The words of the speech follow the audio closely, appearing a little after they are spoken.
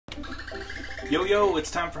Yo yo, it's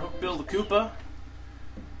time for Hookbill the Koopa.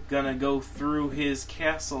 Gonna go through his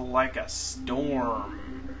castle like a storm.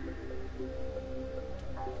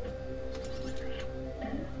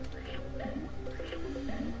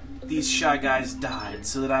 These shy guys died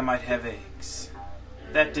so that I might have eggs.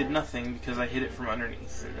 That did nothing because I hit it from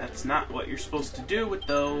underneath, and that's not what you're supposed to do with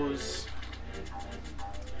those.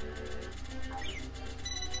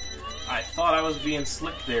 I thought I was being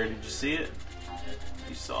slick there. Did you see it?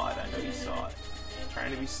 You saw it. I know you saw it.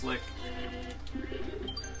 Trying to be slick.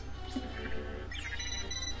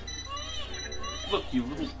 Look, you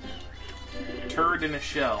little turd in a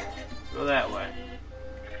shell. Go that way.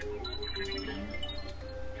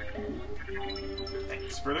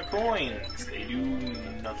 Thanks for the coins. They do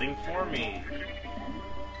nothing for me.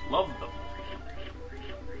 Love them.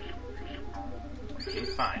 Okay,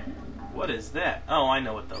 fine. What is that? Oh, I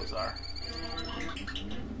know what those are.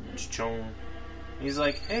 Chong. He's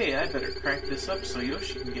like, hey, I better crank this up so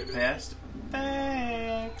Yoshi can get past.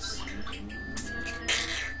 Thanks.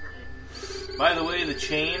 By the way, the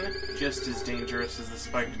chain, just as dangerous as the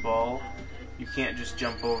spiked ball. You can't just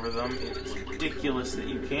jump over them. It is ridiculous that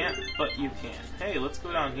you can't, but you can. Hey, let's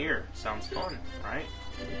go down here. Sounds fun, right?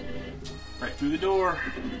 Right through the door.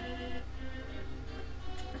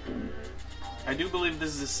 I do believe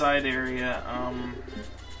this is a side area.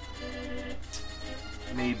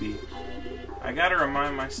 Maybe. I gotta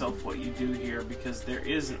remind myself what you do here because there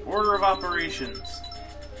is an order of operations.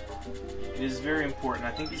 It is very important.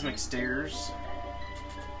 I think these make stairs.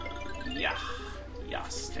 Yeah. Yeah,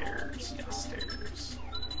 stairs. Yeah, stairs.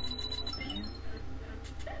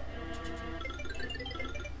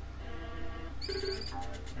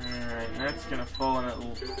 Alright, that's gonna fall in that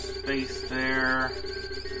little space there.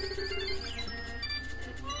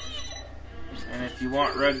 And if you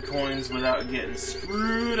want red coins without getting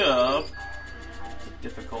screwed up, it's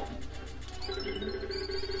difficult.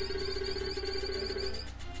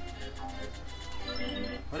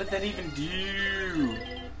 What did that even do?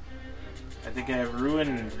 I think I have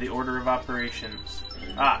ruined the order of operations.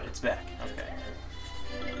 Ah, it's back. Okay.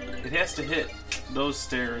 It has to hit those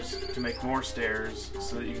stairs to make more stairs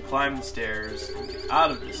so that you can climb the stairs and get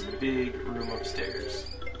out of this big room of stairs.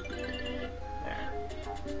 There.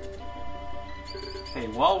 Hey,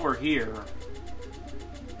 while we're here,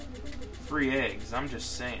 free eggs, I'm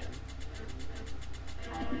just saying.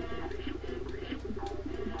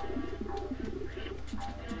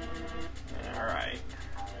 Alright.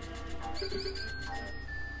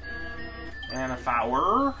 And a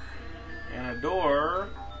flower. And a door.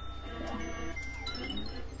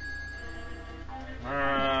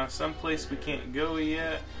 Someplace we can't go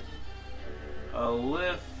yet. A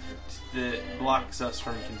lift that blocks us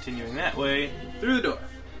from continuing that way. Through the door.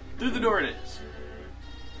 Through the door it is.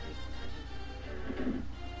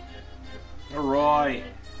 Alright.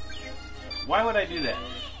 Why would I do that?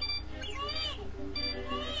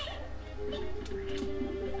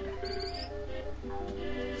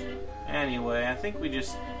 Anyway, I think we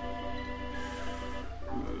just...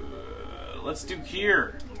 let's do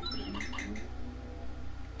here.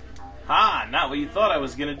 Ha! Not what you thought I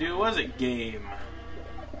was gonna do, was it, game?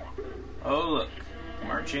 Oh, look.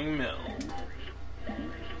 Marching Mill.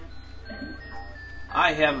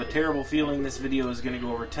 I have a terrible feeling this video is gonna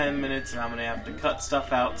go over 10 minutes and I'm gonna have to cut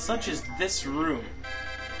stuff out, such as this room.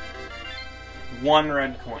 1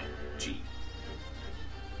 red coin. Gee.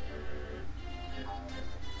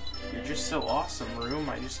 You're just so awesome, room.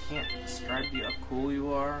 I just can't describe to you how cool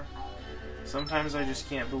you are. Sometimes I just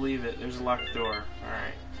can't believe it. There's a locked door.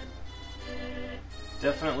 Alright.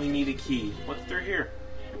 Definitely need a key. What's through here?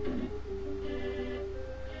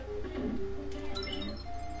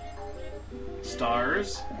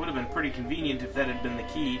 Stars. Would have been pretty convenient if that had been the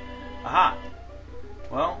key. Aha!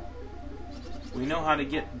 Well, we know how to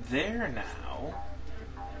get there now.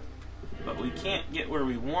 But we can't get where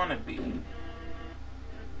we want to be.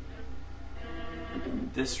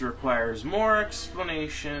 This requires more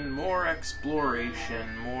explanation, more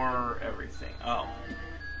exploration, more everything. Oh.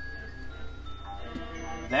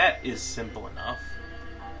 That is simple enough.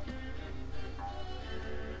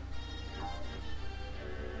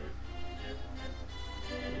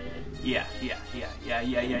 Yeah.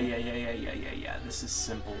 This is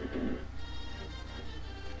simple.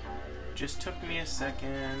 Just took me a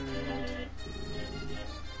second.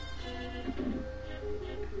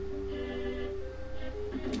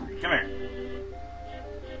 Come here.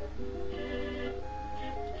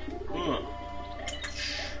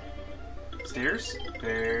 Stairs?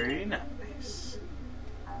 Very nice.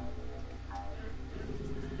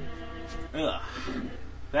 Ugh.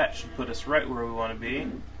 That should put us right where we want to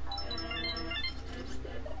be.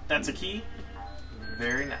 That's a key.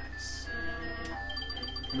 Very nice.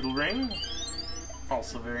 Middle ring.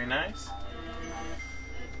 Also very nice.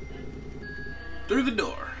 Through the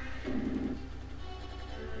door.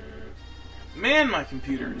 Man, my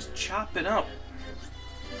computer is chopping up.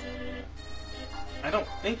 I don't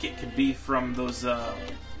think it could be from those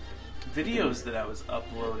videos that I was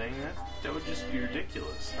uploading. That would just be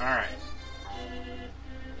ridiculous. Alright.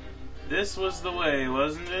 This was the way,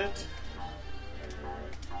 wasn't it?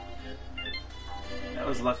 That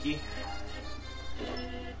was lucky.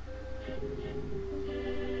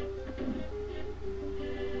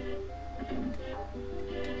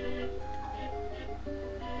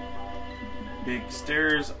 Big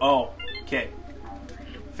stairs. Oh, okay.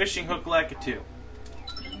 Fishing hook Lakitu.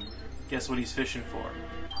 Guess what he's fishing for?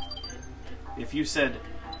 If you said,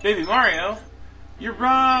 Baby Mario, you're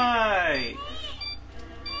right!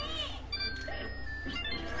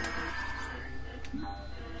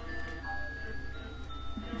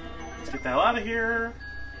 Let's get the hell out of here.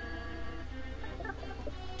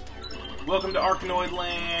 Welcome to Arkanoid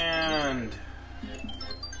Land!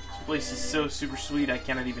 This place is so super sweet, I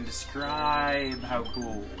cannot even describe how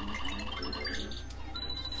cool.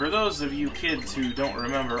 For those of you kids who don't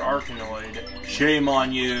remember Arkanoid, shame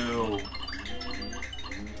on you!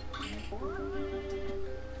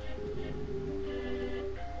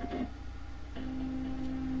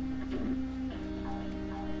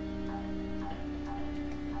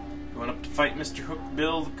 Going up to fight Mr.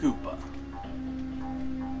 Hookbill the Koopa.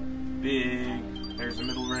 Big. There's a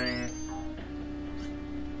middle ring.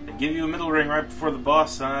 They give you a middle ring right before the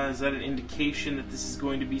boss, huh? Is that an indication that this is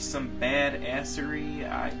going to be some badassery?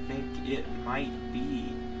 I think it might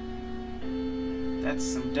be. That's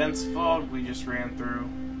some dense fog we just ran through.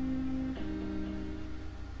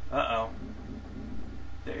 Uh-oh.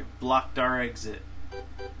 They blocked our exit.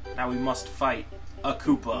 Now we must fight a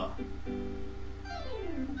Koopa.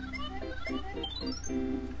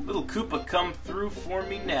 Little Koopa, come through for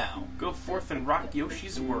me now. Go forth and rock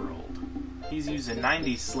Yoshi's world. He's using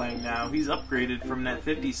 90s slang now. He's upgraded from that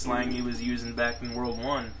 50s slang he was using back in World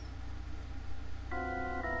 1.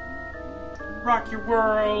 Rock your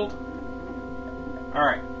world!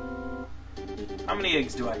 Alright. How many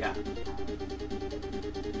eggs do I got?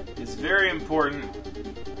 It's very important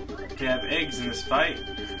to have eggs in this fight.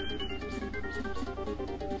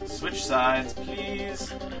 Switch sides,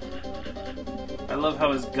 please. I love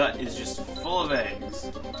how his gut is just full of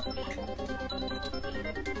eggs.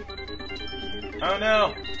 Oh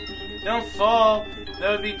no! Don't fall!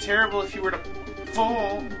 That would be terrible if you were to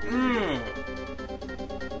fall!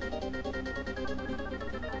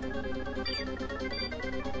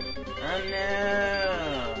 Oh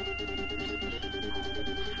no!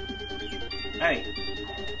 Hey!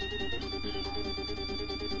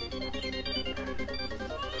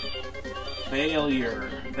 Failure.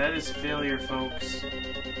 That is failure, folks.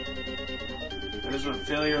 That is what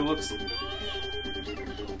failure looks like.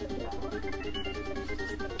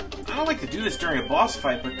 I don't like to do this during a boss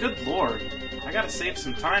fight, but good lord. I gotta save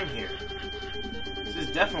some time here. This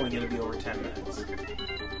is definitely gonna be over 10 minutes.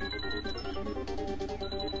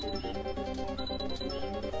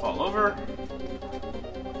 Fall over.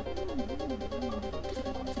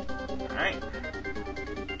 Alright.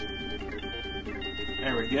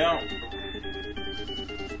 There we go.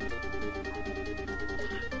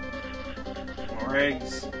 More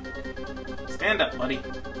eggs. Stand up, buddy.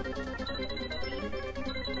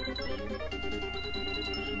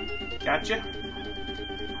 Gotcha.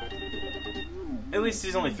 At least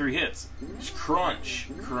he's only 3 hits. Just crunch.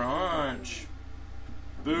 Crunch.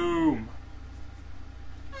 Boom.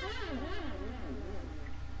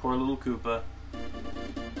 Poor little Koopa.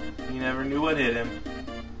 He never knew what hit him.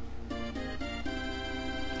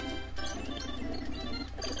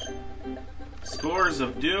 Scores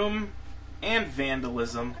of Doom and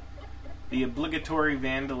Vandalism. The obligatory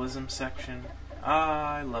Vandalism section.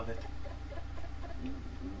 Ah, I love it.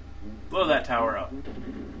 Blow that tower up.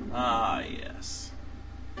 Ah, yes.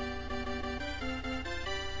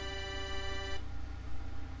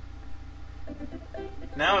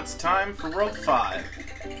 Now it's time for World 5.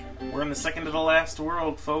 We're in the second to the last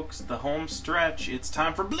world, folks. The home stretch. It's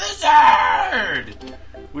time for Blizzard!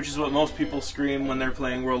 Which is what most people scream when they're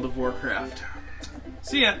playing World of Warcraft.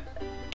 See ya!